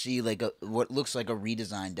posters you just see like what looks like a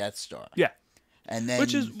redesigned Death Star. Yeah, and then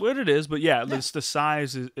which is what it is, but yeah. The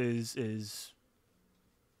size is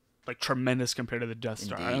like tremendous compared to the Death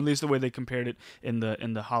Star. Indeed. At least the way they compared it in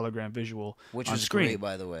the hologram visual, which on was screen. Great,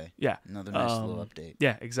 by the way. Yeah, another nice little update.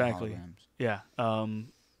 Yeah, exactly. Yeah.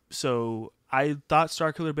 So I thought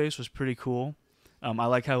Starkiller Base was pretty cool. I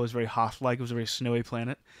like how it was very Hoth-like. It was a very snowy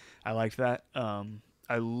planet. I liked that.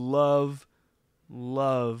 I love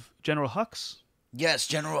General Hux. Yes,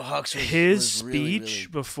 General Hux. His speech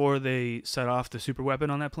really... before they set off the super weapon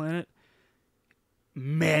on that planet.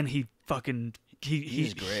 Man, he fucking.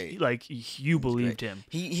 He's great. You believed him.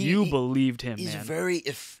 You believed him, he's man.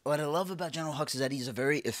 What I love about General Hux is that he's a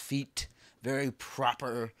very effete, very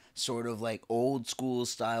proper sort of like old school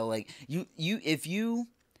style. Like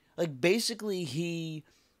basically he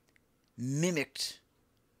mimicked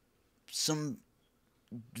some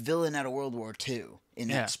villain out of World War II in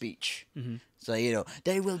that speech. Mm-hmm. So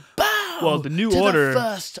they will bow. Well, the New to Order, the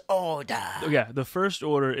First Order. Yeah, the First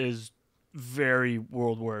Order is very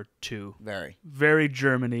World War II. Very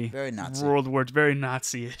Germany. Very Nazi. World War, very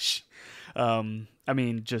Nazi-ish. But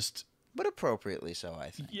appropriately so,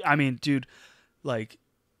 I think. I mean, dude, like,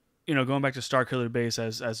 going back to Starkiller Base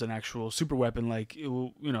as an actual super weapon, like,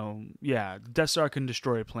 Death Star can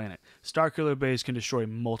destroy a planet. Starkiller Base can destroy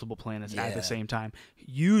multiple planets at the same time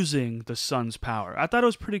using the sun's power. I thought it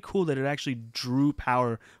was pretty cool that it actually drew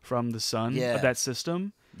power from the sun of that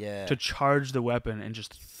system to charge the weapon and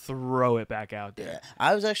just throw it back out there. Yeah.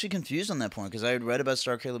 I was actually confused on that point because I had read about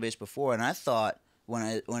Starkiller Base before, and I thought when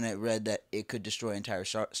I read that it could destroy entire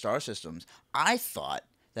star systems, I thought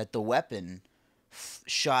that the weapon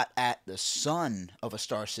shot at the sun of a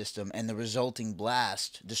star system and the resulting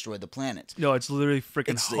blast destroyed the planets. No, it's literally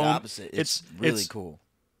freaking the opposite. It's really cool.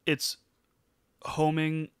 It's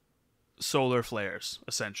homing solar flares,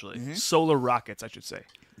 essentially. Mm-hmm. Solar rockets, I should say.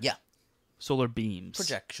 Yeah. Solar beams.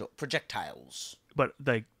 Projectiles. But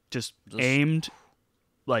like just aimed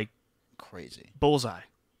like crazy. Bullseye.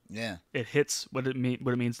 Yeah. It hits what it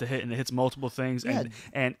means to hit, and it hits multiple things,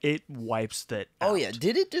 and it wipes that out. Oh yeah.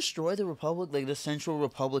 Did it destroy the Republic, like the Central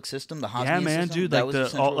Republic system, the Hosnian system? Yeah, man, system? dude,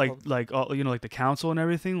 like the council and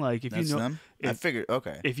everything, like if That's them? I figured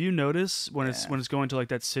okay. If you notice when it's going to like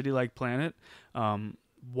that city-like planet,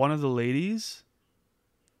 one of the ladies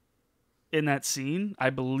in that scene, I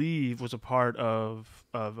believe, was a part of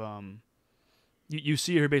you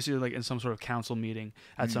see her basically like in some sort of council meeting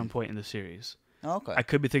at some point in the series. Okay. I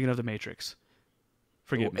could be thinking of The Matrix.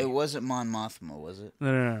 Forgive me. It wasn't Mon Mothma, was it?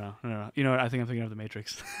 No. You know what? I think I'm thinking of The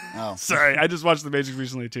Matrix. Oh. Sorry, I just watched The Matrix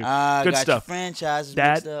recently too. Good stuff. Franchises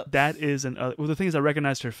mixed up. That is well, the thing is, I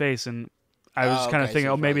recognized her face, and I was kind of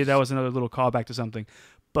thinking, maybe that was another little callback to something.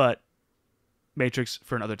 But Matrix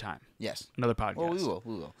for another time. Yes. Another podcast. Well,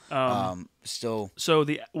 we will. So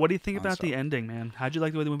what do you think about the ending, man? How'd you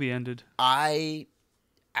like the way the movie ended? I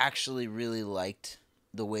actually really liked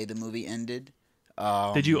the way the movie ended.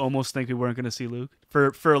 Did you almost think we weren't going to see Luke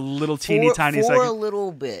for a little tiny second? For a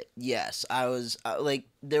little bit, yes. I was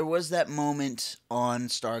there was that moment on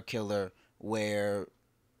Starkiller where,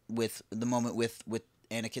 with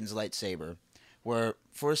Anakin's lightsaber, where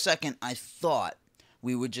for a second I thought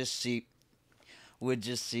we would just see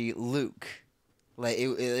Luke, like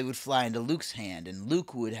it would fly into Luke's hand, and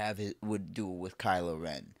Luke would duel with Kylo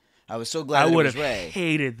Ren. I was so glad I would have Rey.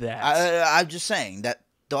 Hated that. I'm just saying that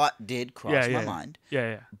thought did cross my mind.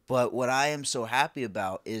 Yeah. But what I am so happy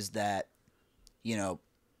about is that, when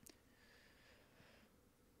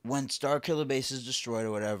Starkiller Base is destroyed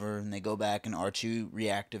or whatever, and they go back and R2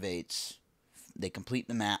 reactivates, they complete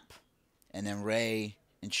the map, and then Rey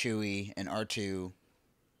and Chewie and R2,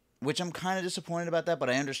 which I'm kind of disappointed about that, but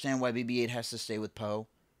I understand why BB-8 has to stay with Poe.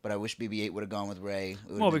 But I wish BB-8 would have gone with Rey.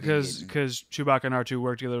 Well, because Chewbacca and R2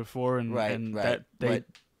 worked together before, and that they. But,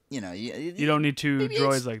 you don't need two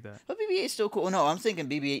droids like that. But BB-8's still cool. No, I'm thinking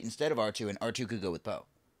BB-8 instead of R2, and R2 could go with Poe.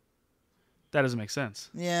 That doesn't make sense.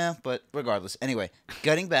 Yeah, but regardless. Anyway,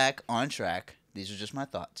 getting back on track. These are just my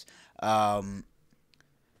thoughts.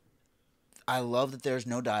 I love that there's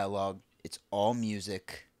no dialogue. It's all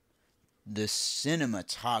music. The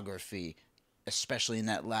cinematography, especially in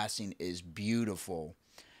that last scene, is beautiful.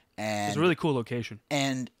 And It's a really cool location.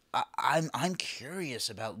 And I'm curious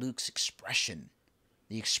about Luke's expression.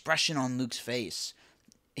 The expression on Luke's face.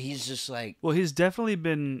 He's just like, Well, he's definitely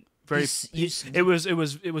been very. It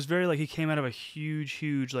was very like he came out of a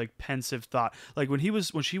huge like pensive thought. Like when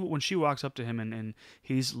she walks up to him and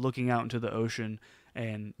he's looking out into the ocean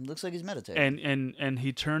and looks like he's meditating. And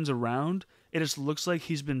he turns around. It just looks like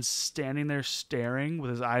he's been standing there staring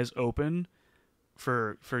with his eyes open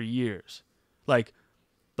for years, like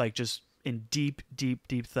just in deep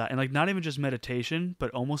thought, and like not even just meditation, but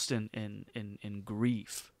almost in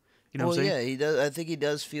grief. You know what I'm saying? Yeah, he does. I think he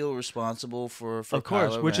does feel responsible for of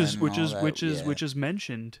course, Kylo which Ren which is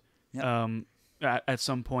mentioned Yep. at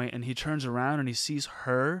some point, and he turns around and he sees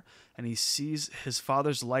her, and he sees his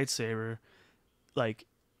father's lightsaber, like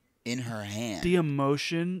in her hand. the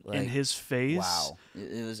emotion in Like, his face. Wow,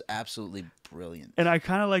 it was absolutely brilliant. And I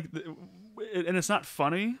kind of like, and it's not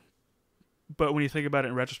funny, but when you think about it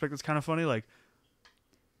in retrospect, it's kind of funny. Like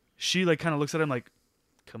she like kind of looks at him like,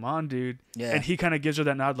 "Come on, dude," Yeah. and he kind of gives her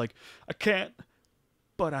that nod, like, "I can't,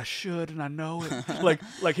 but I should, and I know it."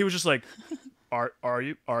 like he was just like, "Are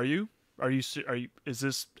you? Is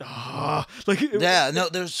this?" Like Yeah, no,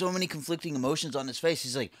 there's so many conflicting emotions on his face.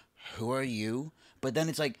 He's like, "Who are you?" But then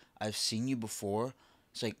it's like, "I've seen you before."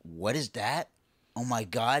 It's like, "What is that? Oh my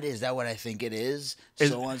God, is that what I think it is?"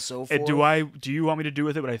 So on and so forth. Do you want me to do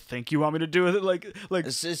with it what I think you want me to do with it? Like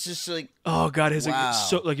It's just like, oh God, his wow.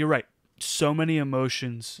 so like you're right. So many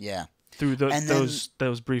emotions yeah. through And then-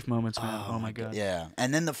 those brief moments, man. Oh my God. Yeah.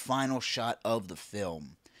 And then the final shot of the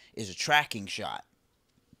film is a tracking shot.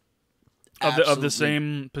 Of the Absolutely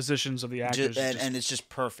same positions of the actors. and it's just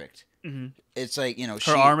perfect. It's like, you know,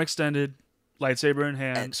 her arm extended, lightsaber in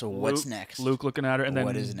hand. And so what's next? Luke looking at her, and then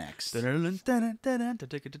What is next? And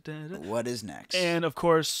What is next? of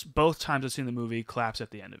course, both times I've seen the movie, claps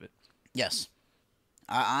at the end of it. Yes.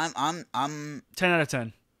 I'm 10 out of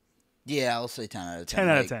 10. Yeah, I'll say 10 out of 10. 10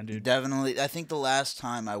 out of 10, dude. Definitely. I think the last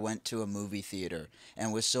time I went to a movie theater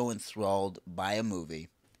and was so enthralled by a movie,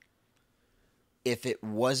 if it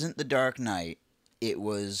wasn't The Dark Knight, it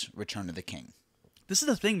was Return of the King. This is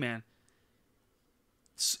the thing, man.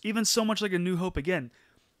 Even so much like A New Hope again.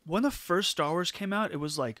 When the first Star Wars came out, it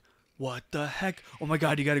was like, what the heck? Oh my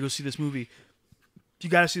God, you got to go see this movie. You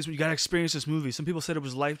got to see this. You got to experience this movie. Some people said it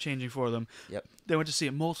was life-changing for them. Yep. They went to see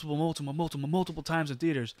it multiple times in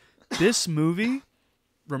theaters. This movie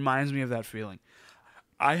reminds me of that feeling.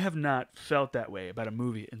 I have not felt that way about a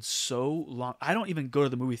movie in so long. I don't even go to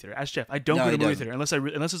the movie theater. Ask Jeff. I don't go to the movie theater unless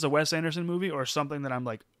it's a Wes Anderson movie or something that I'm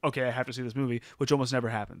like, okay, I have to see this movie, which almost never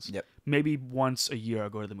happens. Yep. Maybe once a year I'll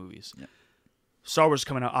go to the movies. Yep. Star Wars is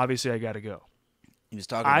coming out. Obviously, I got to go. He was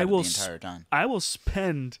talking about it the entire time. I will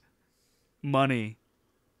spend money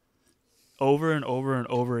over and over and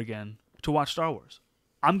over again to watch Star Wars.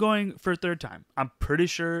 I'm going for a third time. I'm pretty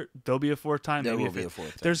sure there'll be a fourth time. There maybe will be a fourth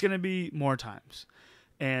time. There's going to be more times.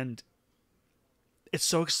 And it's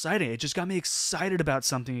so exciting. It just got me excited about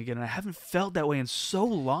something again. And I haven't felt that way in so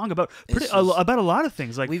long about a lot of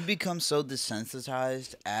things. Like we've become so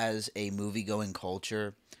desensitized as a movie-going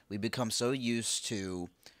culture. We've become so used to,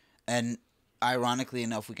 and ironically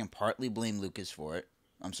enough, we can partly blame Lucas for it.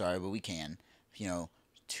 I'm sorry, but we can. You know,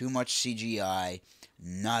 too much CGI,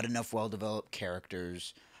 not enough well-developed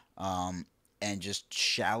characters, and just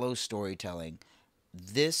shallow storytelling.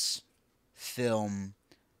 This film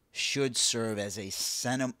should serve as a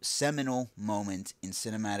seminal moment in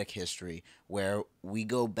cinematic history where we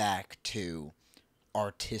go back to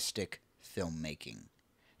artistic filmmaking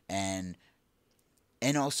and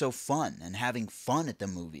also fun and having fun at the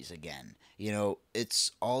movies again. You know,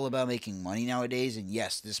 it's all about making money nowadays, and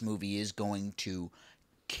yes, this movie is going to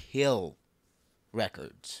kill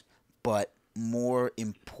records, but more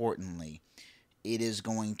importantly, it is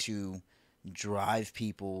going to drive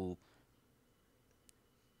people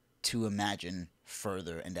to imagine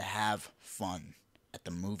further and to have fun at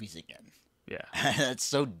the movies again. Yeah. That's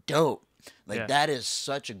so dope. Like, Yeah. that is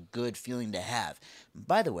such a good feeling to have.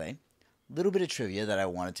 By the way, a little bit of trivia that I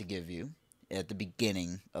wanted to give you at the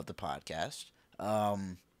beginning of the podcast.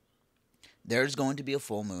 There's going to be a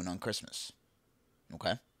full moon on Christmas.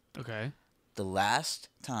 Okay? Okay. The last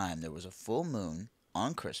time there was a full moon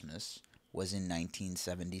on Christmas was in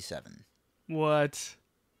 1977. What?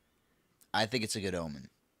 I think it's a good omen.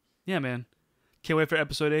 Yeah, man. Can't wait for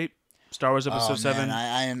episode 8. Star Wars Episode Oh 7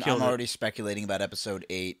 man, I'm killed it. already speculating about Episode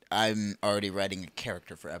 8. I'm already writing a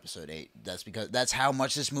character for Episode 8. That's because that's how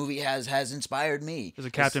much this movie has inspired me. Is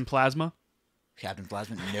it Captain Plasma? Captain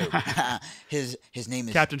Plasma? No. his name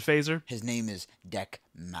is Captain Phaser? His name is Dec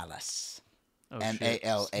Malas. Oh, shit.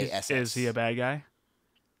 Malass. Is he a bad guy?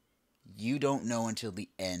 You don't know until the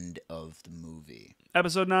end of the movie.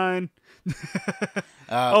 Episode 9.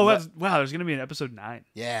 Wow, there's going to be an Episode 9.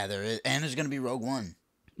 Yeah, there is. And there's going to be Rogue One.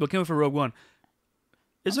 What came for Rogue One?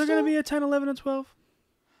 Is there going to be a 10, 11, and 12?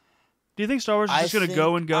 Do you think Star Wars is just going to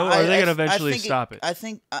go and go, or are they going to eventually stop it? I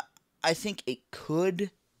think it could,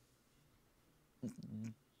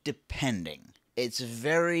 depending. It's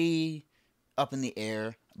very up in the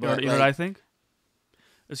air. You know what I think?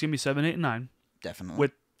 It's going to be 7, 8, and 9. Definitely.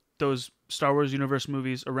 With those Star Wars universe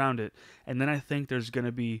movies around it. And then I think there's going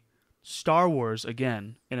to be Star Wars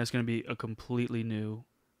again, and it's going to be a completely new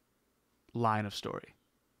line of story.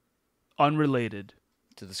 Unrelated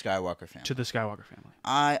to the Skywalker family.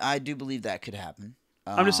 I do believe that could happen.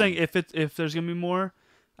 I'm just saying if there's going to be more,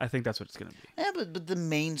 I think that's what it's going to be. Yeah, but the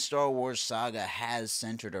main Star Wars saga has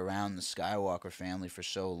centered around the Skywalker family for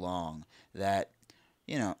so long that,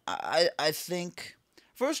 I think,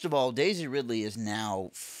 first of all, Daisy Ridley is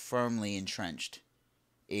now firmly entrenched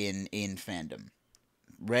in fandom.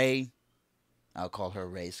 Rey, I'll call her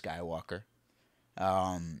Rey Skywalker.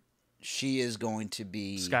 She is going to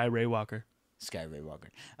be Sky Ray Walker.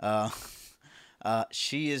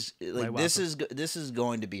 She is like this is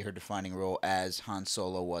going to be her defining role as Han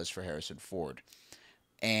Solo was for Harrison Ford,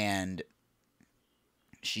 and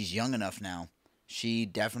she's young enough now. She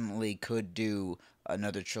definitely could do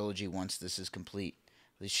another trilogy once this is complete.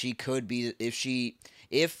 She could be if she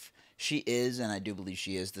is, and I do believe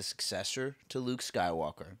she is, the successor to Luke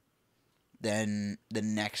Skywalker. Then the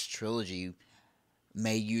next trilogy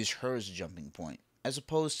may use her as a jumping point, as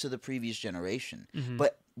opposed to the previous generation. Mm-hmm.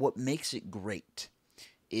 But what makes it great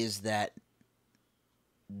is that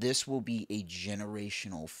this will be a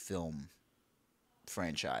generational film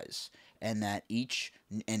franchise, and that each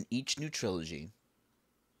new trilogy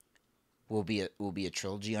will be a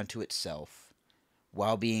trilogy unto itself,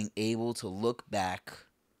 while being able to look back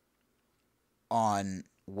on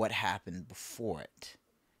what happened before it.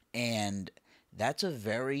 And that's a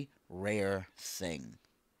very rare thing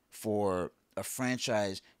for a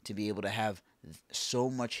franchise to be able to have so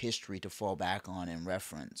much history to fall back on and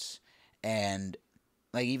reference. And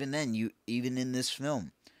like even in this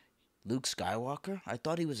film, Luke Skywalker, I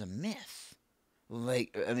thought he was a myth.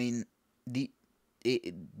 Like, I mean, the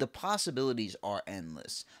possibilities are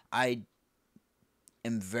endless. I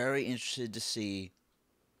am very interested to see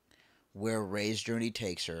where Rey's journey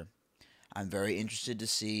takes her. I'm very interested to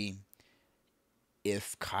see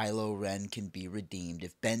if Kylo Ren can be redeemed,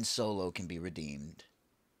 if Ben Solo can be redeemed.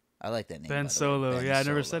 I like that name. Ben Solo. Yeah, I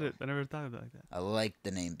never said it. I never thought of it like that. I like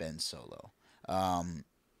the name Ben Solo.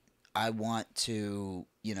 I want to,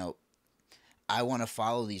 I want to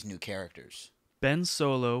follow these new characters. Ben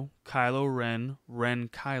Solo, Kylo Ren,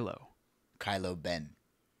 Kylo. Kylo Ben.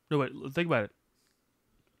 No, wait, think about it.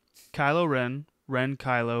 Kylo Ren,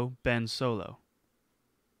 Kylo, Ben Solo.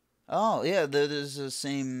 Oh, yeah, there's the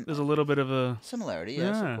same... There's a little bit of a... similarity,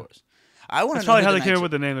 yes, of course. I want to That's know probably how they came up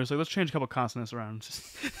with the name. They're like, let's change a couple consonants around.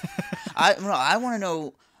 I want to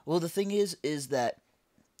know... Well, the thing is that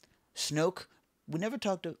Snoke... We never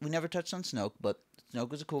touched on Snoke, but Snoke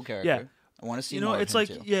was a cool character. Yeah. I want to see more it's of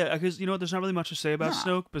him, like, too. yeah, because, there's not really much to say about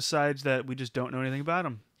Snoke besides that we just don't know anything about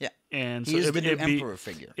him. Yeah. And so He is the new Emperor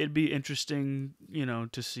figure. It'd be interesting,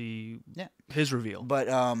 to see his reveal. But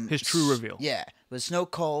his true reveal. Yeah. But Snoke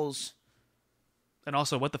calls... And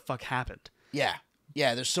also, what the fuck happened? Yeah.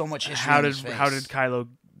 Yeah, there's so much history How in did his face. Kylo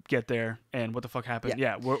get there, and what the fuck happened?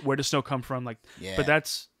 Yeah, where does Snoke come from? Like, yeah. But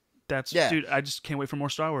that's dude. I just can't wait for more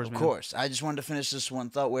Star Wars. Of man. course. I just wanted to finish this one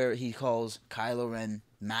thought where he calls Kylo Ren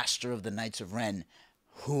Master of the Knights of Ren.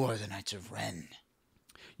 Who are the Knights of Ren?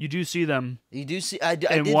 You do see them. You do see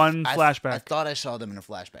one flashback. I thought I saw them in a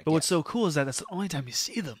flashback. But what's so cool is that that's the only time you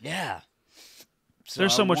see them. Yeah. So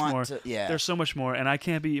There's so much more. Yeah. There's so much more, and I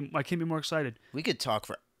can't be more excited. We could talk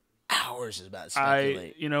for hours about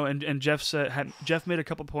speculate. And Jeff made a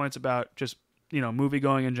couple points about just movie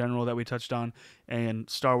going in general that we touched on, and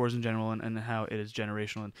Star Wars in general, and how it is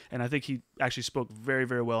generational, and I think he actually spoke very,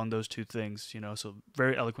 very well on those two things. So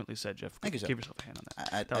very eloquently said, Jeff. Thank you, sir. Give yourself a hand on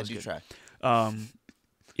that. I do try.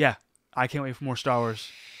 Yeah, I can't wait for more Star Wars.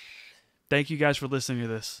 Thank you guys for listening to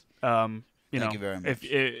this. Thank you very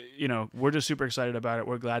much. We're just super excited about it.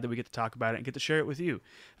 We're glad that we get to talk about it and get to share it with you.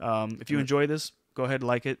 If you enjoy this, go ahead and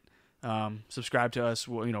like it. Subscribe to us.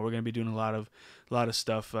 We're going to be doing a lot of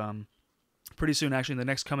stuff pretty soon, actually, in the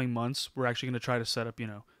next coming months, we're actually going to try to set up,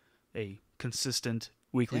 a consistent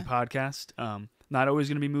weekly podcast. Not always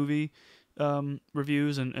going to be movie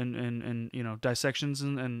reviews and dissections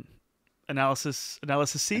and analyses.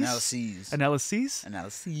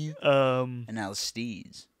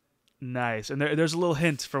 Nice. And there's a little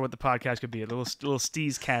hint for what the podcast could be. A little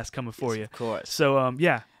Steez cast coming for you. Of course. So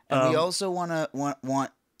yeah. And we also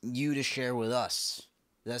want you to share with us.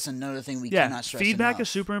 That's another thing we cannot stress feedback enough. is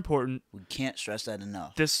super important. We can't stress that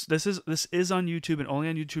enough. This is on YouTube and only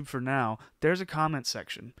on YouTube for now. There's a comment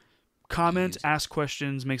section. Comment, ask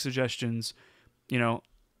questions, make suggestions.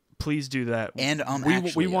 Please do that. And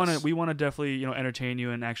we want to definitely entertain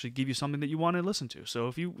you and actually give you something that you want to listen to. So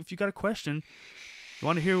if you got a question, you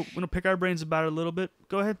want to pick our brains about it a little bit,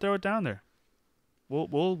 go ahead, throw it down there.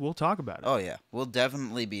 We'll talk about it. Oh yeah, we'll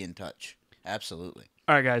definitely be in touch. Absolutely.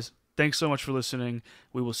 All right, guys. Thanks so much for listening.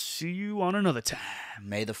 We will see you on another time.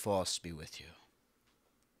 May the Force be with you.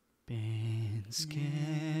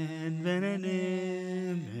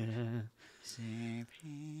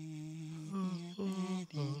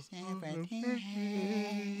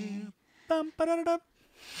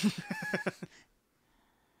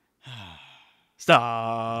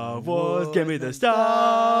 Star Wars, give me the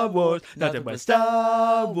Star Wars, nothing but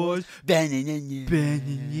Star Wars.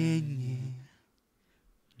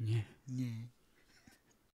 Yeah.